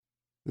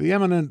The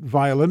eminent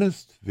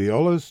violinist,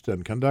 violist,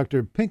 and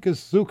conductor Pinchas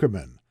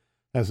Zukerman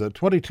has a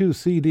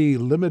 22-CD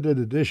limited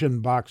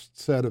edition boxed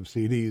set of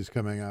CDs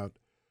coming out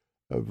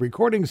of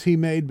recordings he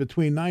made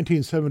between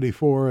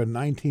 1974 and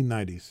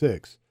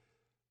 1996.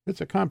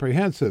 It's a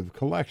comprehensive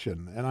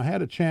collection, and I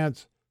had a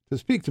chance to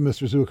speak to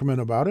Mr. Zukerman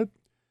about it.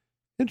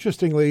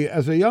 Interestingly,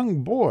 as a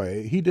young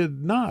boy, he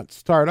did not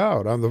start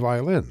out on the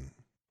violin.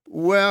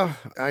 Well,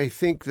 I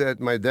think that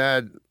my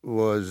dad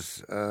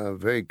was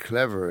very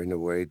clever in a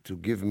way to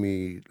give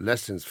me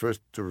lessons, first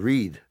to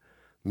read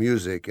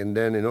music, and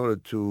then in order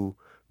to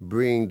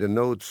bring the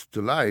notes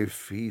to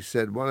life, he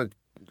said, why don't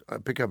I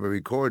pick up a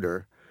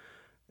recorder?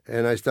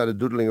 And I started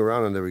doodling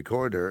around on the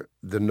recorder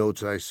the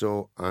notes I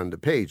saw on the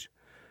page.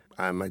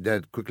 My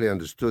dad quickly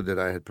understood that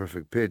I had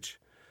perfect pitch,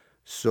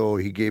 so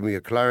he gave me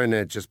a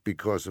clarinet just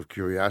because of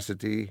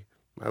curiosity.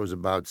 I was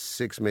about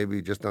 6,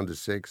 maybe just under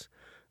 6.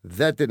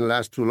 That didn't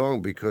last too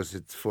long because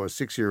it's for a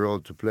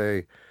 6-year-old to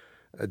play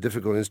a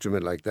difficult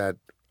instrument like that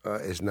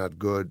is not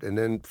good. And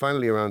then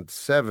finally around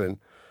 7,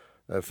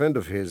 a friend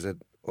of his that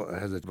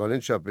has a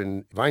violin shop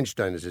in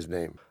Weinstein is his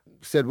name,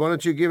 said, why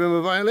don't you give him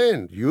a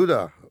violin?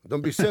 Judah,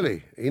 don't be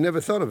silly. He never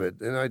thought of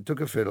it. And I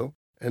took a fiddle,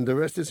 and the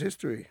rest is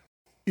history.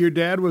 Your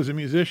dad was a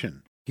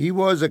musician. He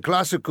was a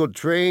classical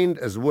trained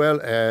as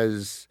well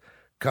as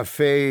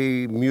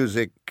cafe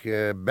music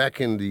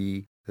back in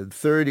the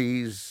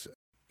 30s.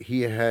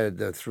 He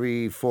had a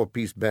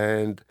 3-4-piece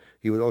band.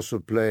 He would also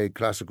play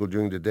classical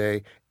during the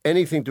day.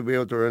 Anything to be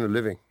able to earn a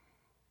living.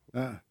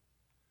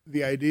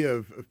 The idea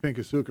of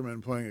Pinchas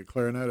Zukerman playing a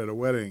clarinet at a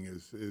wedding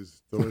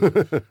is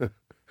delicious.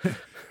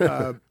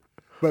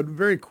 But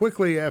very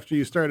quickly after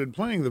you started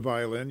playing the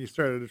violin, you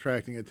started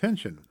attracting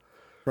attention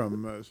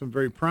from some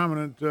very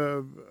prominent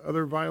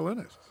other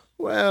violinists.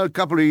 Well, a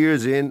couple of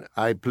years in,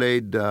 I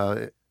played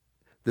the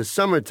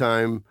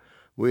summertime.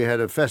 We had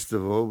a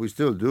festival, we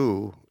still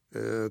do,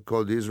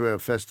 called the Israel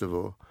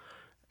Festival.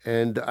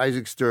 And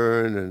Isaac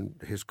Stern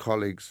and his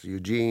colleagues,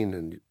 Eugene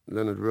and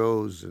Leonard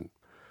Rose and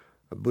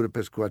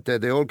Budapest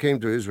Quartet, they all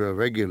came to Israel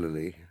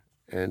regularly.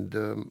 And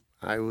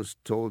I was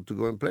told to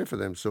go and play for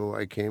them. So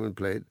I came and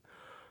played.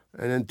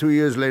 And then 2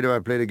 years later, I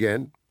played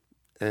again.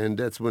 And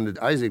that's when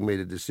Isaac made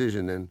a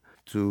decision then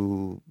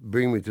to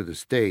bring me to the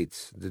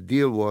States. The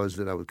deal was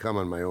that I would come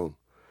on my own.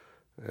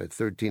 At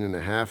 13 and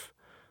a half,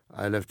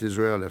 I left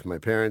Israel, left my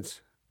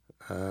parents.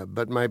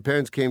 But my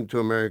parents came to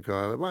America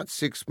about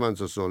 6 months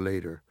or so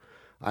later.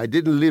 I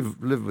didn't live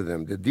with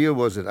them. The deal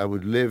was that I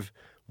would live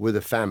with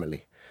a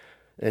family.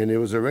 And it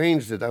was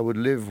arranged that I would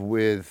live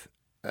with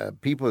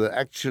people that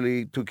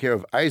actually took care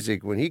of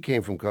Isaac when he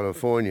came from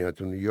California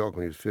to New York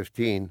when he was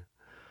 15.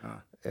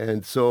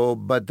 And so,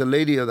 but the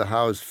lady of the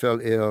house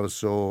fell ill,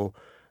 so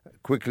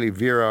quickly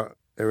Vera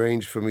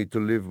arranged for me to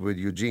live with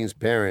Eugene's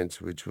parents,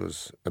 which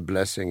was a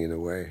blessing in a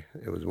way.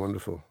 It was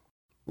wonderful.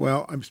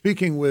 Well, I'm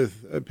speaking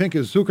with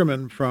Pinchas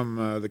Zukerman from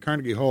the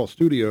Carnegie Hall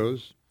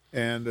Studios,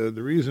 and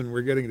the reason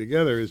we're getting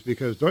together is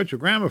because Deutsche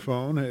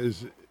Grammophon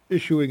is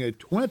issuing a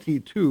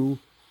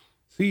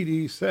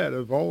 22-CD set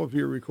of all of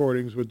your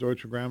recordings with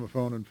Deutsche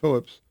Grammophon and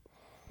Philips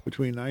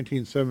between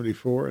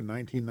 1974 and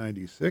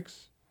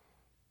 1996,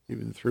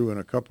 even threw in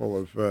a couple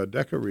of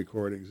Decca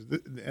recordings.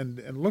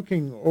 And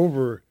looking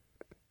over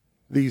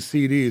these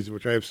CDs,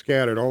 which I have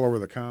scattered all over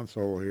the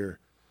console here,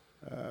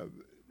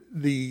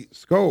 the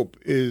scope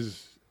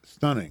is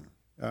stunning.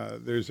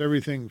 There's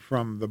everything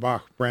from the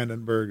Bach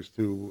Brandenburgs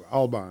to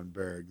Alban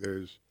Berg.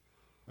 There's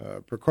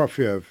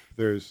Prokofiev.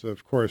 There's,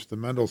 of course, the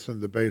Mendelssohn,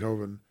 the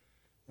Beethoven,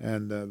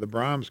 and the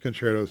Brahms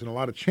concertos, and a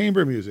lot of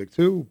chamber music,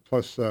 too,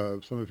 plus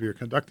some of your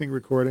conducting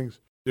recordings.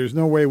 There's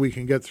no way we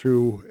can get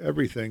through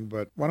everything,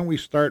 but why don't we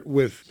start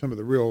with some of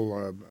the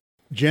real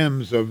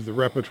gems of the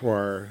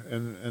repertoire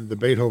and the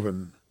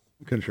Beethoven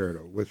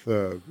concerto with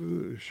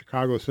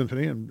Chicago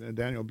Symphony and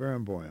Daniel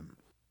Barenboim.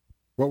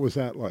 What was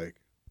that like?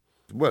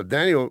 Well,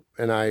 Daniel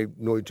and I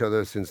know each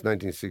other since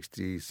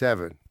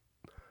 1967.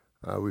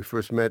 We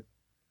first met,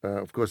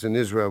 of course, in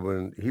Israel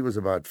when he was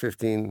about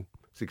 15,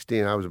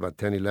 16. I was about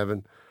 10,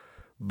 11.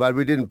 But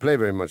we didn't play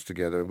very much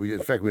together. In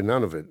fact,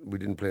 none of it. We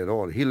didn't play at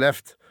all. He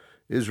left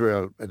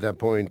Israel at that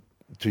point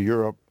to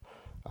Europe.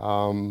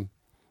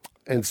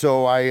 And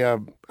so I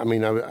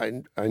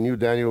knew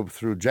Daniel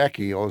through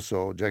Jackie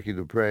also, Jackie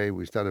Dupre.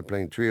 We started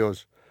playing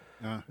trios.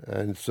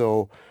 And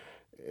so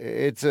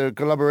it's a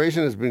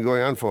collaboration that's been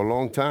going on for a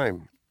long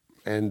time.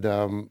 And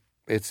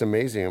it's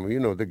amazing. I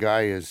mean, the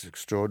guy is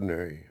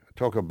extraordinary.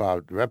 Talk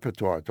about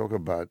repertoire, talk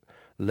about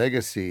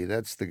legacy.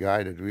 That's the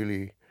guy that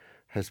really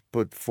has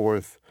put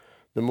forth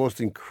the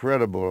most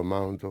incredible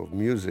amount of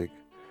music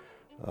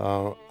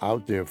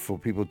out there for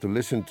people to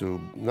listen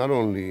to, not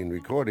only in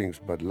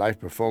recordings, but live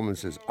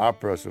performances,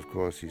 operas, of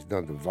course. He's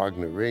done the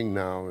Wagner Ring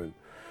now, and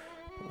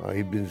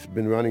he's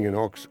been running an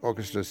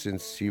orchestra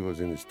since he was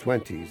in his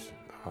 20s.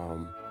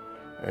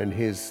 And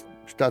his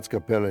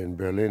Staatskapelle in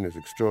Berlin is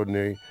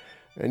extraordinary.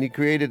 And he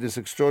created this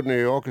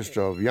extraordinary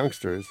orchestra of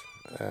youngsters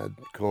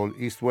called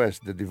East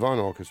West, the Divan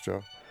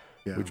Orchestra.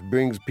 Yeah. which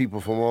brings people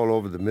from all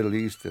over the Middle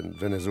East and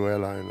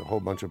Venezuela and a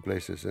whole bunch of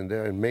places, and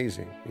they're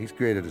amazing. He's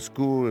created a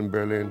school in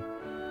Berlin.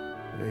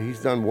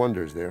 He's done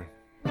wonders there.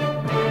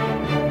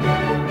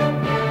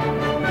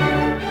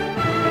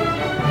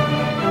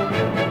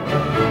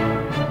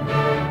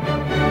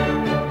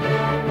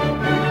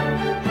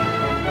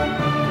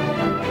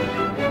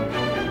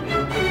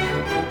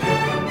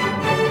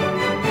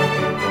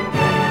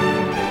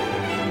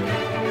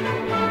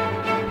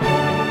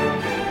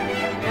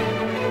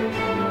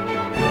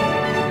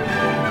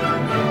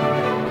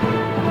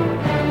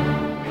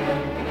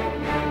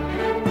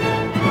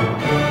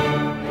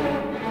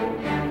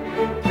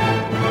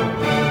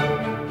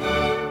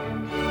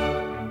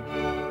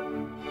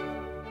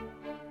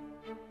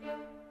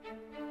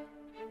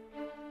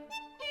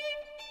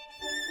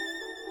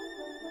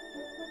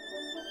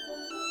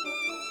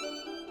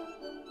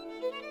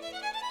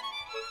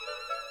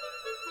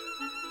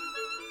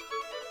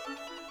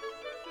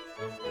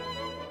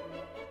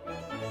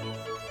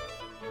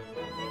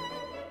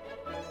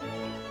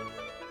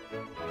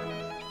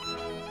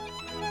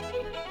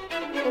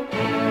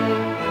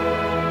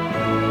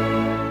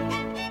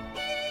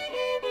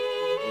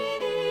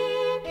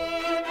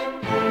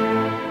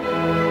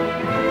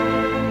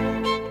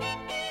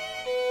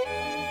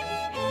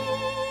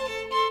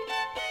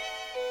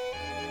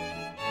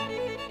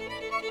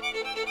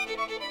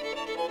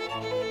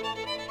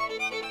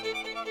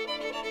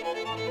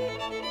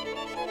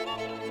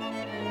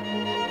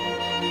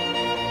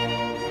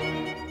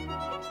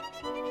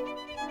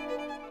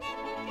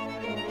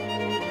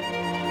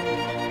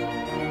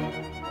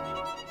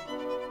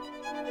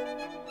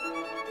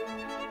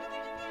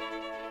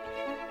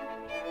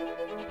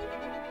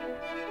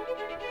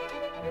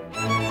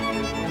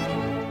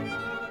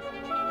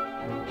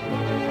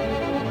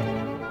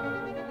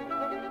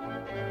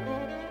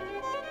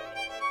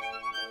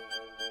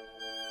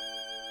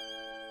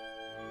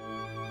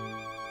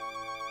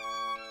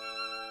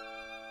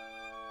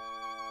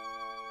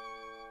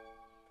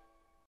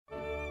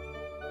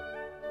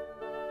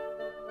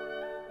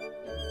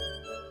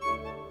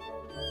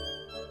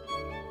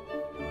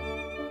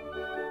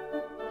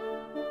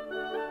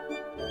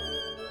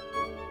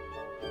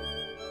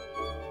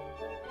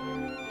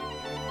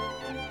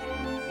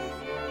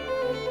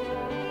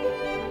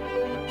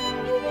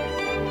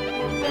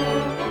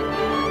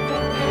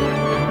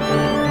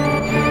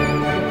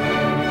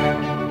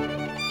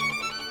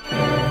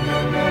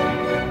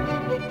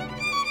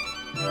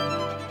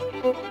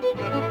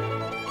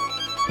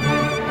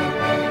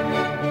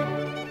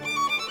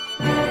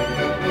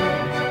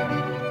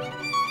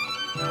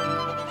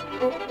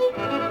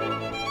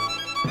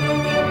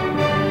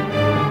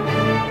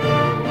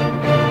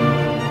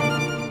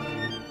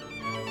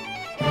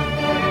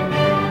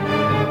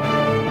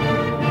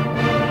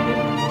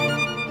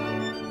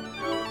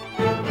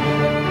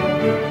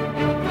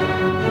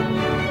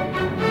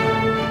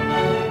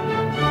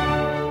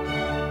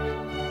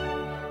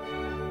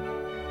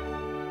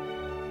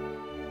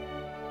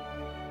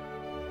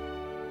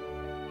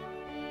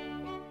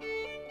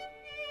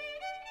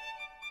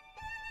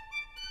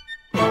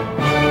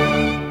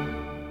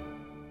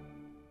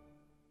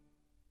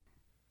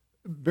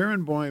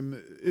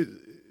 Barenboim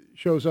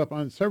shows up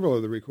on several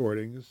of the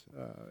recordings,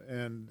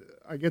 and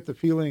I get the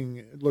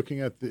feeling,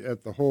 looking at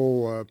the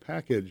whole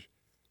package,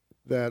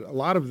 that a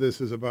lot of this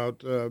is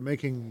about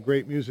making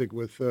great music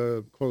with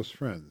close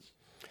friends.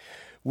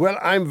 Well,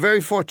 I'm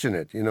very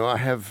fortunate. You know, I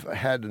have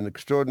had an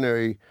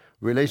extraordinary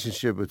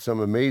relationship with some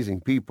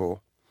amazing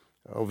people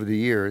over the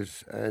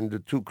years, and the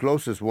two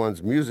closest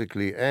ones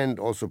musically and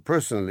also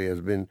personally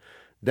has been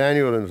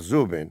Daniel and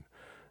Zubin.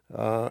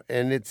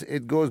 And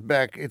it goes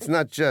back. It's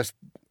not just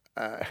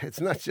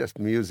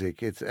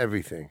music. It's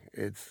everything.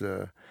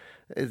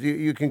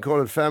 You can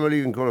call it family.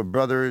 You can call it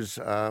brothers.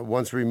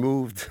 Once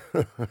removed,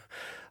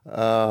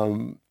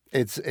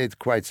 it's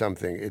quite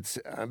something.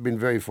 I've been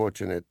very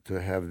fortunate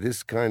to have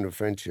this kind of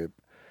friendship.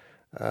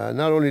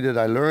 Not only did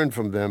I learn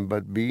from them,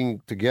 but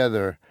being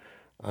together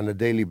on a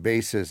daily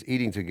basis,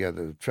 eating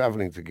together,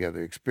 traveling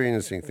together,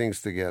 experiencing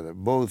things together,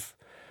 both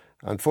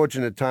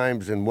unfortunate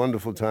times and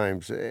wonderful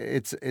times.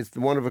 It's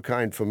one of a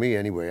kind for me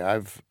anyway.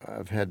 I've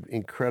had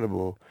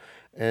incredible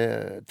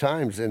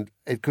times, and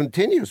it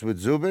continues with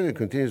Zubin. It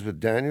continues with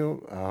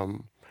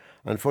Daniel.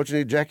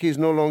 Unfortunately, Jackie is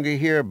no longer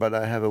here, but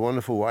I have a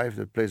wonderful wife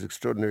that plays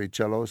extraordinary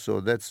cello. So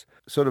that's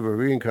sort of a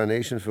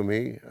reincarnation for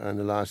me in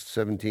the last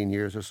 17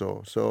 years or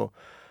so. So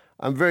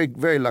I'm very,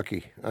 very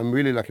lucky. I'm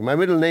really lucky. My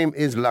middle name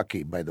is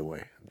Lucky, by the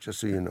way, just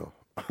so you know.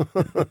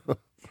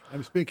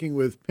 I'm speaking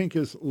with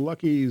Pinchas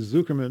Lucky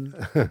Zukerman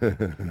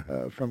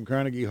from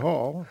Carnegie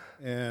Hall.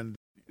 And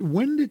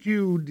when did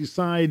you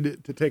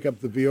decide to take up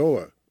the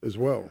viola as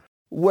well?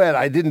 Well,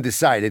 I didn't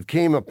decide. It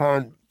came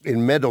upon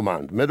in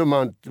Meadowmount.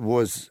 Meadowmount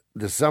was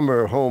the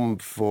summer home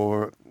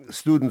for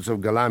students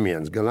of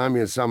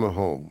Galamian summer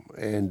home.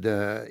 And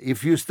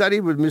if you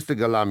studied with Mr.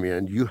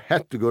 Galamian, you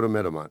had to go to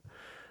Meadowmount.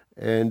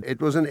 And it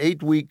was an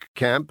 8-week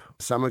camp,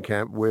 summer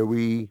camp, where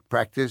we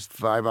practiced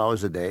 5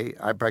 hours a day.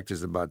 I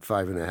practiced about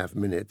 5.5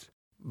 minutes.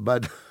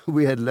 But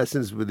we had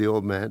lessons with the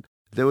old man.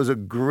 There was a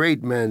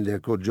great man there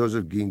called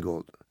Joseph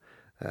Gingold.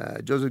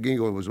 Joseph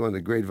Gingold was one of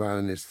the great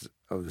violinists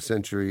of the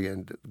century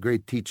and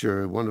great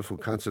teacher, wonderful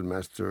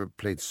concertmaster,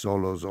 played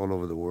solos all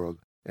over the world.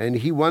 And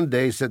he one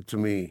day said to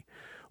me,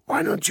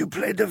 "Why don't you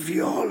play the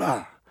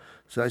viola?"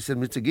 So I said,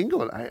 "Mr.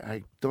 Gingold,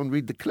 I don't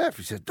read the clef."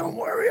 He said, "Don't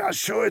worry, I'll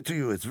show it to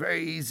you. It's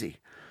very easy."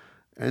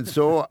 And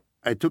so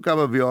I took up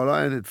a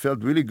viola, and it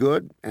felt really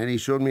good. And he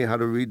showed me how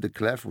to read the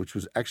clef, which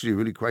was actually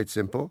really quite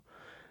simple.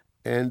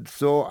 And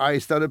so I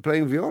started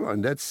playing viola,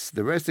 and that's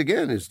the rest.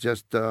 Again is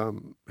just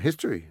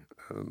history.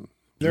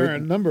 There are a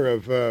number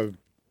of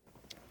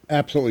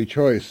absolutely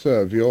choice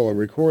viola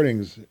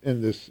recordings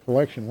in this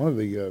collection. One of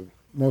the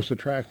most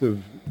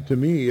attractive to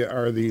me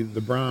are the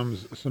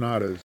Brahms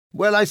sonatas.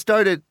 Well, I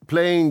started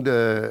playing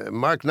the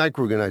Mark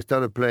Neikrugen. I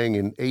started playing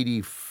in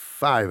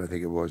 85, I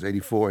think it was,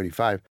 84,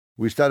 85.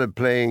 We started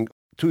playing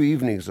 2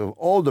 evenings of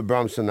all the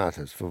Brahms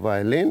sonatas for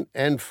violin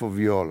and for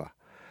viola.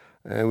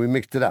 And we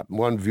mixed it up,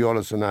 1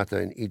 viola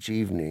sonata in each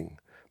evening,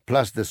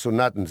 plus the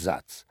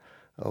Sonatensatz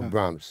of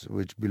Brahms,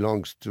 which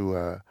belongs to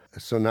a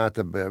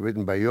sonata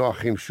written by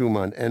Joachim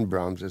Schumann and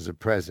Brahms as a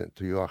present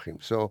to Joachim.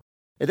 So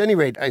at any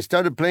rate, I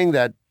started playing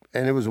that,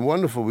 and it was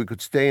wonderful. We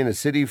could stay in a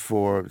city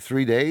for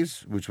 3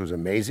 days, which was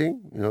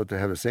amazing, to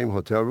have the same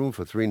hotel room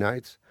for 3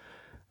 nights.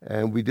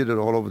 And we did it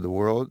all over the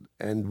world.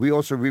 And we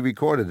also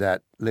re-recorded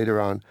that later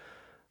on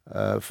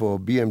for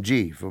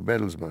BMG, for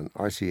Bertelsmann,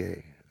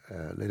 RCA,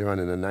 later on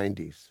in the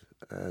 90s.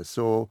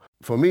 So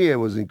for me, it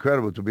was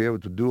incredible to be able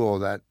to do all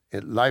that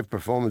live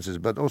performances,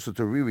 but also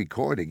to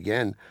re-record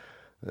again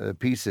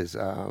pieces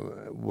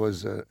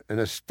was an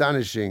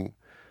astonishing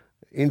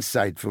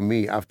insight for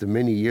me after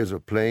many years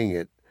of playing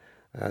it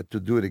to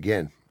do it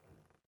again.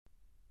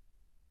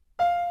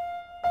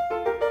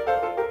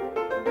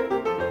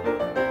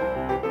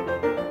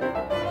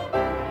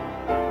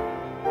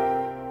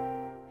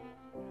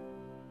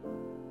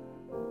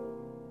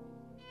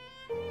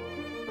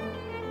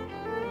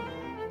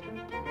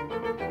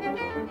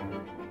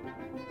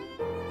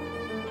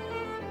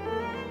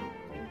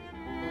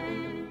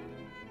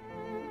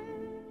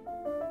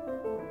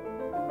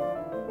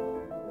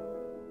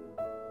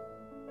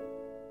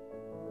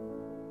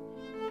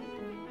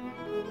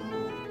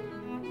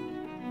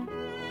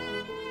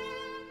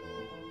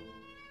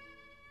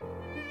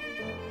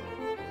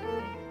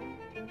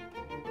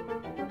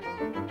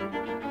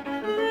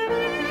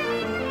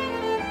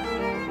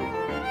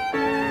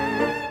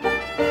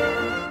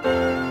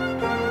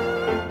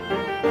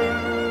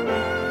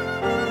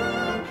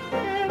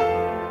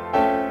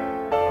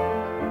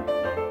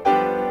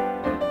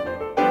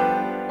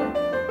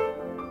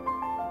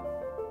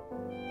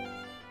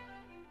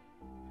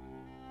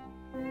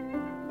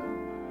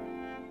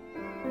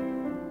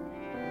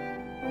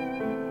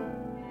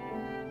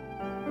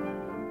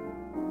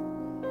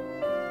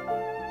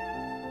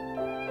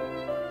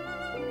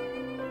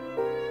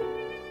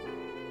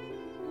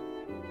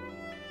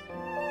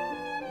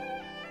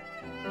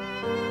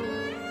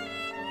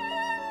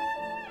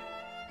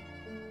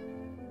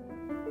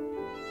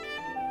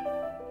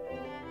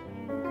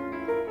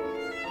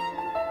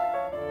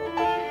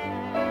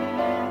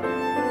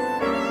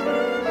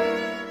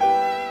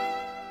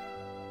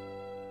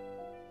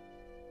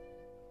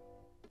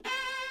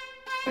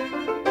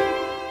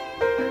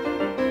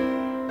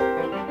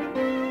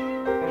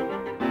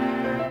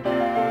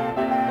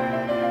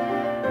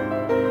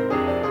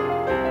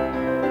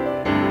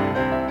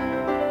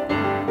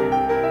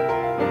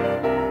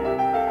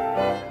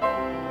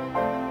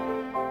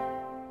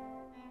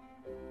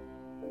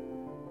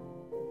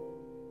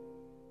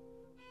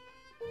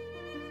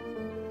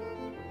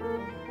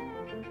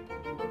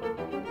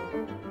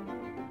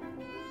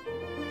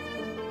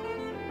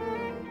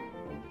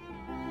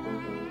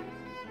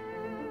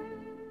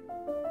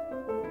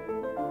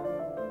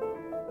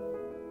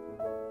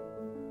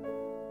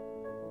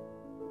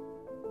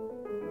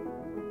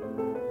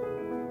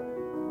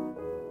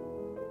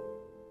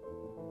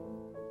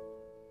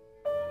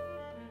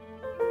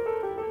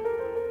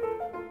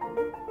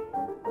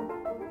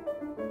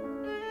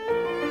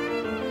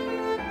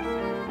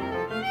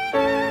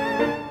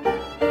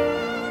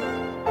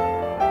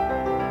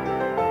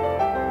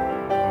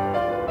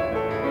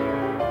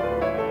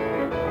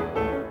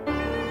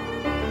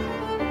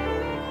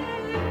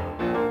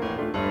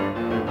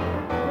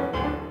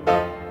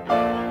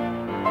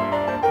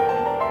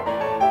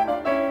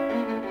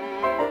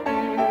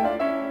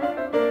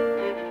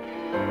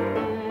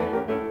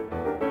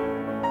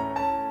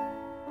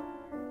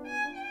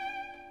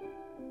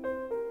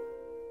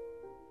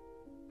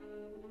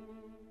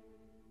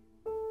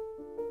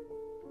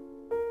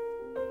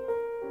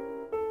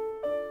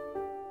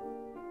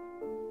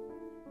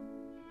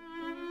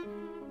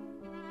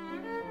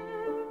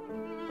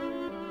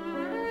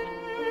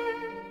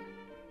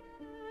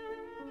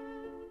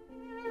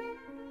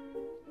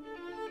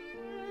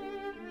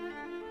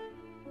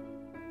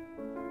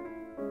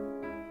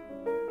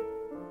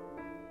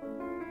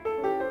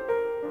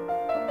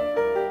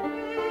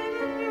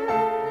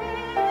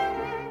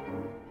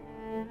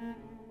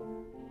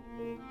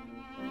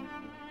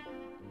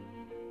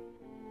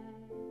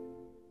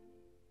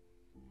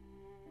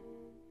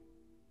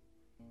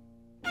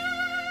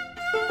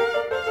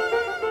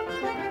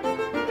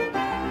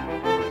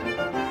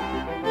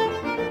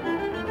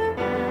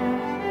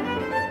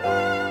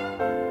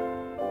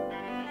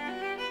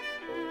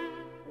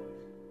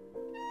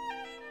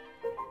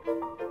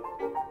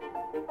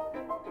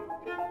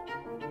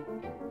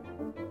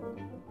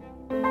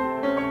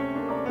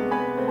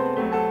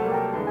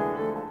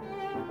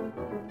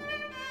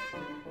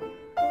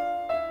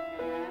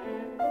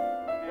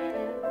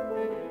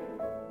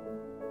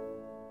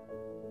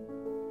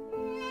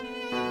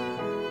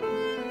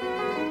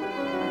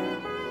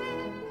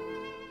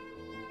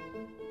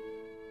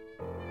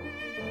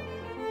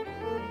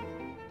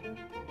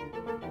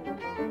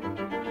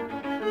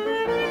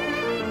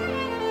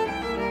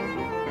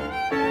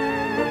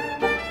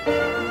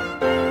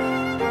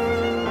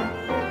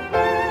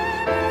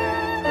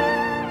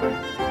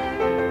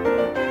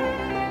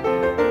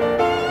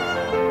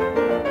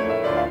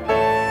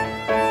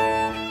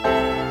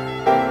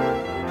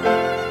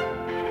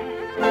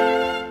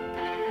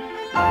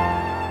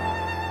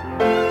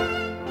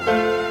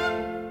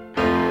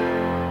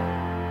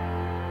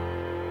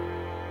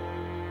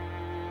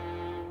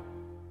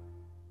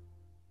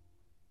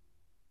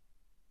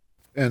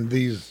 And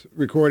these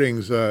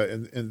recordings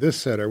in this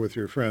set are with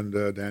your friend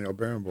Daniel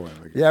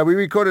Barenboim. Yeah, we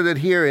recorded it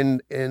here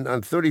on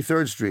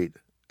 33rd Street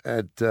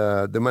at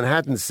the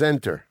Manhattan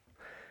Center.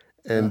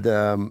 And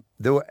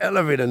there were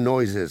elevator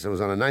noises. It was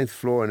on the 9th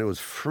floor, and it was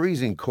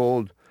freezing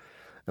cold.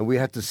 And we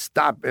had to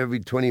stop every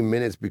 20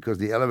 minutes because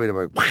the elevator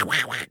was,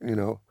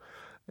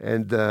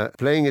 And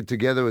playing it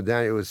together with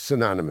Daniel, it was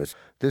synonymous.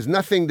 There's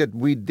nothing that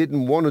we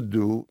didn't want to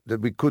do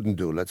that we couldn't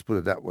do, let's put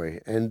it that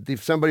way. And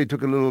if somebody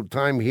took a little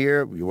time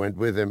here, you went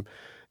with him.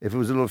 If it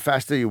was a little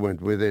faster, you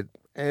went with it.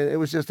 And it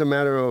was just a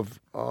matter of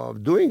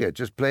doing it,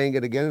 just playing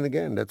it again and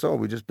again. That's all.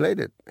 We just played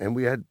it. And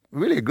we had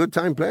really a good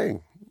time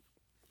playing.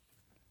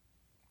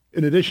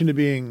 In addition to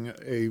being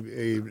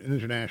an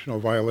international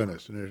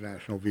violinist, an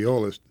international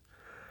violist,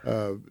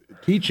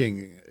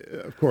 teaching,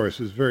 of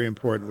course, is very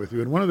important with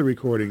you. And one of the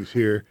recordings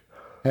here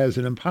has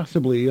an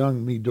impossibly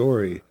young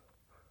Midori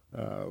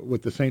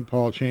with the St.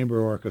 Paul Chamber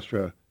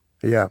Orchestra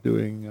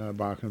doing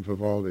Bach and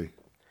Vivaldi.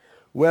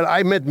 Well,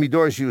 I met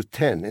Midori, she was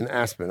 10 in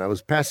Aspen. I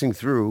was passing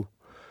through,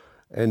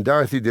 and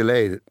Dorothy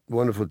DeLay,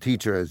 wonderful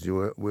teacher, as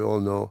we all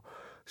know,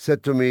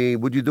 said to me,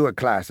 would you do a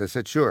class? I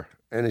said, sure.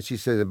 And then she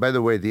said, by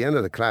the way, at the end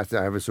of the class,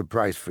 I have a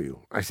surprise for you.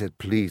 I said,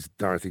 please,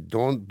 Dorothy,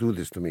 don't do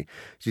this to me.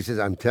 She says,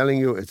 I'm telling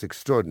you, it's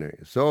extraordinary.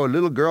 So a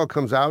little girl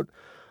comes out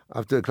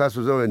after the class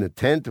was over in a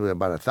tent with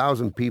about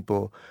 1,000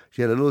 people.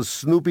 She had a little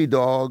Snoopy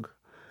dog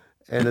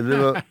and a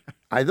little,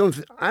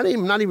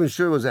 I'm not even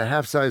sure it was a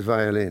half-size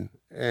violin.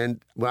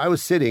 And when I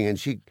was sitting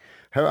and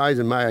her eyes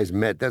and my eyes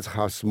met, that's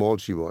how small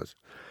she was.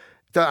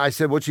 I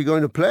said, what's she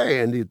going to play?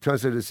 And the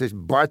translator says,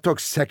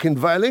 Bartók's second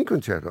violin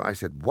concerto. I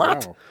said,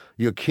 what? Wow.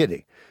 You're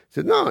kidding. I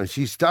said, no. And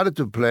she started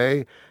to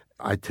play.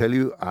 I tell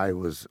you, I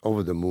was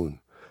over the moon.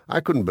 I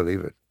couldn't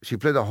believe it. She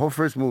played the whole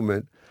first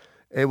movement.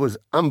 It was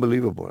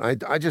unbelievable.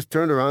 I just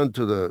turned around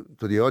to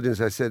the audience.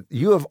 I said,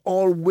 you have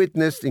all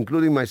witnessed,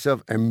 including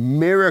myself, a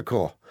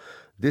miracle.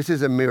 This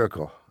is a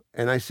miracle.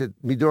 And I said,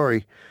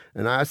 Midori,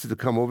 and I asked her to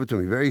come over to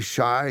me. Very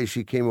shy,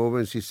 she came over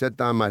and she sat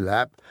down my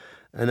lap.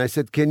 And I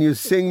said, can you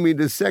sing me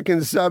the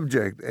second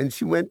subject? And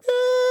she went,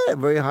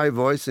 very high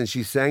voice, and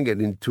she sang it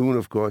in tune,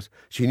 of course.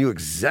 She knew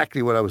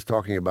exactly what I was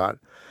talking about.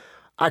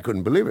 I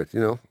couldn't believe it,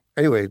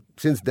 Anyway,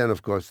 since then,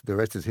 of course, the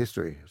rest is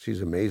history.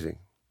 She's amazing.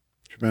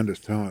 Tremendous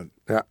talent.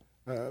 Yeah.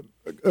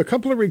 A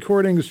couple of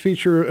recordings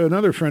feature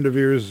another friend of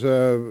yours,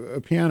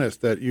 a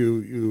pianist that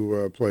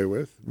you play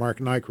with, Mark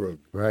Nykrug.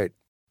 Right.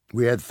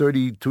 We had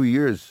 32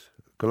 years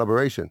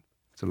collaboration.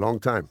 It's a long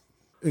time.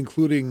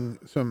 Including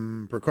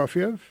some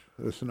Prokofiev,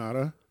 the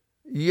sonata?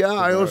 Yeah,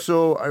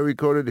 I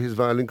recorded his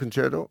violin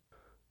concerto.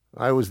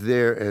 I was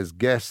there as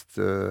guest,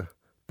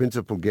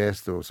 principal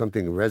guest or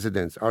something,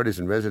 artist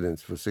in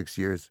residence for 6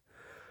 years.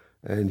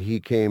 And he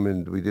came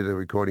and we did a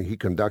recording. He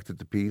conducted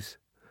the piece.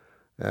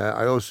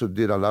 I also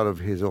did a lot of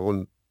his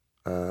own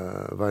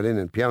violin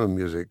and piano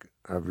music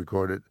I've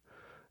recorded.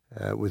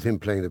 With him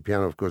playing the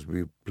piano, of course,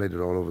 we played it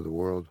all over the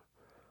world.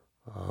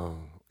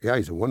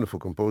 He's a wonderful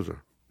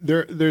composer.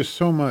 There's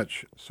so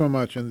much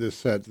in this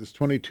set, this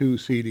 22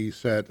 CD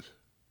set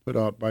put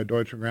out by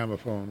Deutsche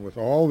Grammophon with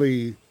all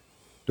the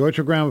Deutsche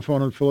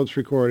Grammophon and Philips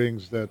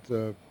recordings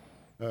that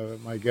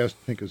my guest,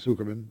 Pinchas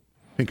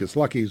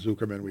Lucky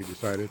Zukerman, we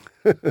decided,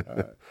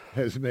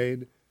 has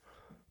made.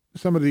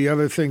 Some of the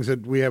other things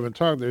that we haven't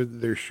talked,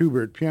 there's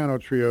Schubert piano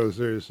trios,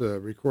 there's a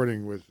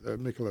recording with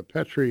Nicola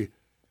Petri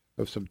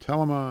of some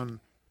Telemann,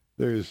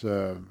 there's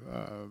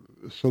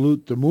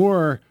Salute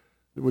d'Amour,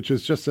 which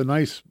is just a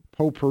nice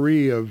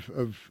potpourri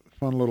of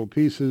fun little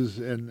pieces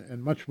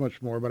and much,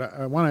 much more. But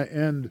I want to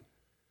end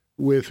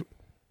with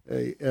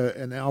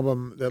an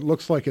album that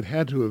looks like it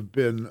had to have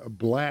been a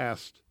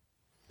blast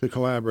to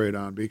collaborate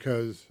on,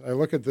 because I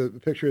look at the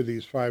picture of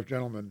these five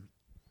gentlemen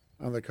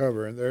on the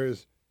cover, and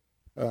there's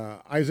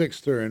Isaac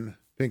Stern,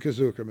 Pinchas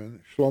Zukerman,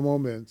 Shlomo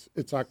Mintz,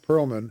 Itzhak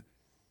Perlman,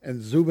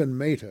 and Zubin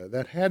Mehta.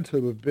 That had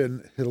to have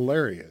been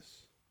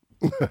hilarious.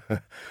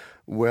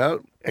 Well,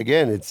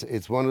 again,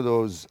 it's one of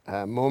those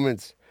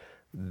moments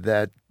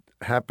that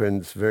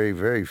happens very,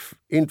 very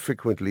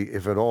infrequently,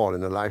 if at all,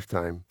 in a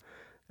lifetime.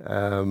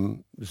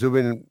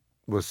 Zubin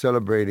was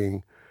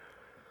celebrating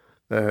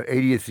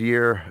 80th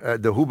year,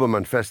 the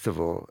Huberman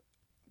Festival.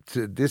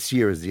 This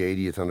year is the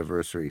 80th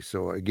anniversary.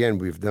 So again,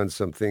 we've done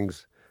some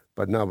things,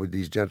 but not with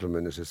these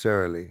gentlemen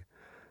necessarily.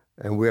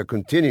 And we are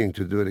continuing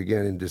to do it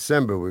again in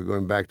December. We're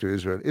going back to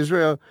Israel.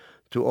 Israel,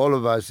 to all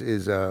of us,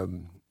 is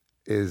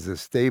a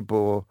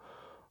staple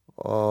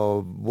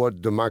of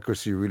what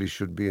democracy really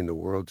should be in the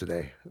world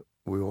today.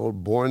 We're all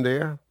born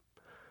there.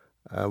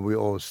 We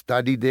all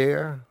study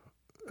there.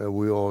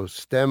 We all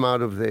stem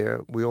out of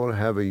there. We all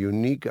have a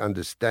unique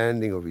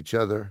understanding of each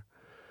other,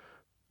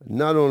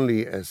 not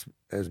only as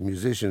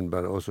musicians,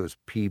 but also as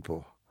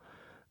people.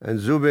 And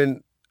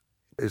Zubin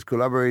is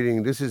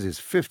collaborating. This is his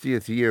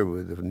 50th year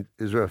with the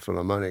Israel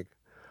Philharmonic.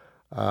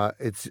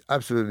 It's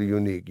absolutely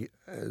unique.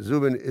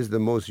 Zubin is the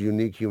most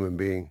unique human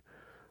being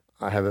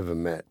I have ever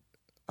met.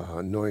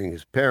 Knowing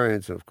his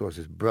parents and, of course,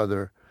 his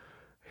brother,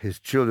 his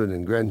children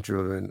and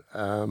grandchildren.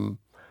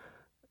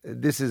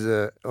 This is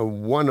a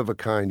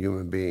one-of-a-kind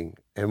human being.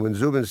 And when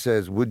Zubin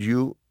says, would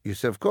you? You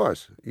say, of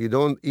course. You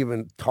don't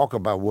even talk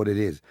about what it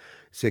is.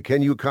 Say,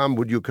 can you come?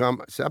 Would you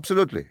come? I say,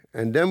 absolutely.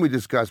 And then we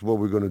discuss what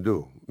we're going to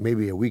do,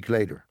 maybe a week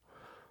later.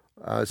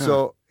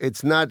 So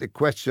it's not a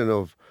question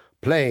of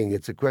playing.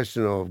 It's a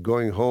question of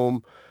going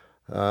home,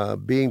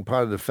 being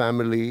part of the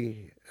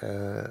family.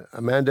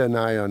 Amanda and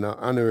I are an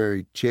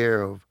honorary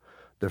chair of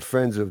the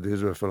Friends of the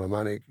Israel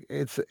Philharmonic.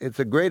 It's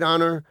a great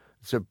honor.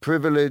 It's a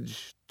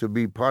privilege to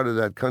be part of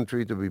that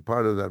country, to be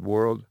part of that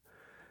world,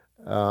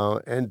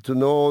 and to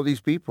know all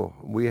these people.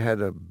 We had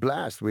a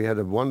blast. We had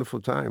a wonderful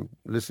time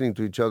listening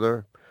to each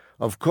other.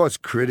 Of course,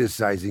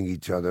 criticizing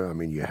each other. I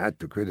mean, you had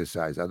to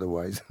criticize,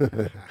 otherwise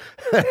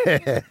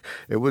it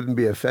wouldn't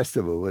be a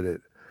festival, would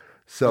it?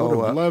 So I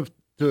would have loved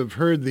to have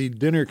heard the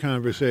dinner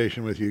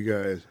conversation with you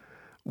guys.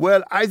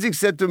 Well, Isaac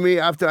said to me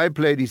after I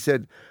played, he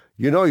said,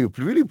 you know, you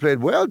really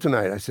played well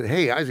tonight. I said,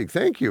 hey, Isaac,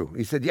 thank you.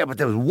 He said, yeah, but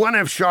there was one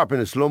F sharp in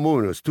a slow mo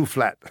and it was too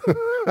flat.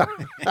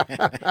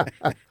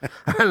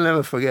 I'll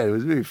never forget. It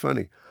was really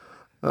funny.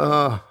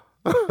 Well,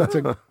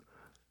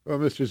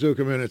 Mr.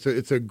 Zuckerman,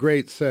 it's a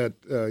great set.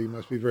 You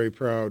must be very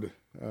proud.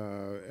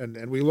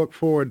 And we look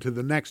forward to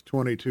the next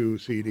 22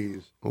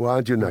 CDs. Well,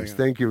 aren't you nice?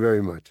 Thank you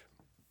very much.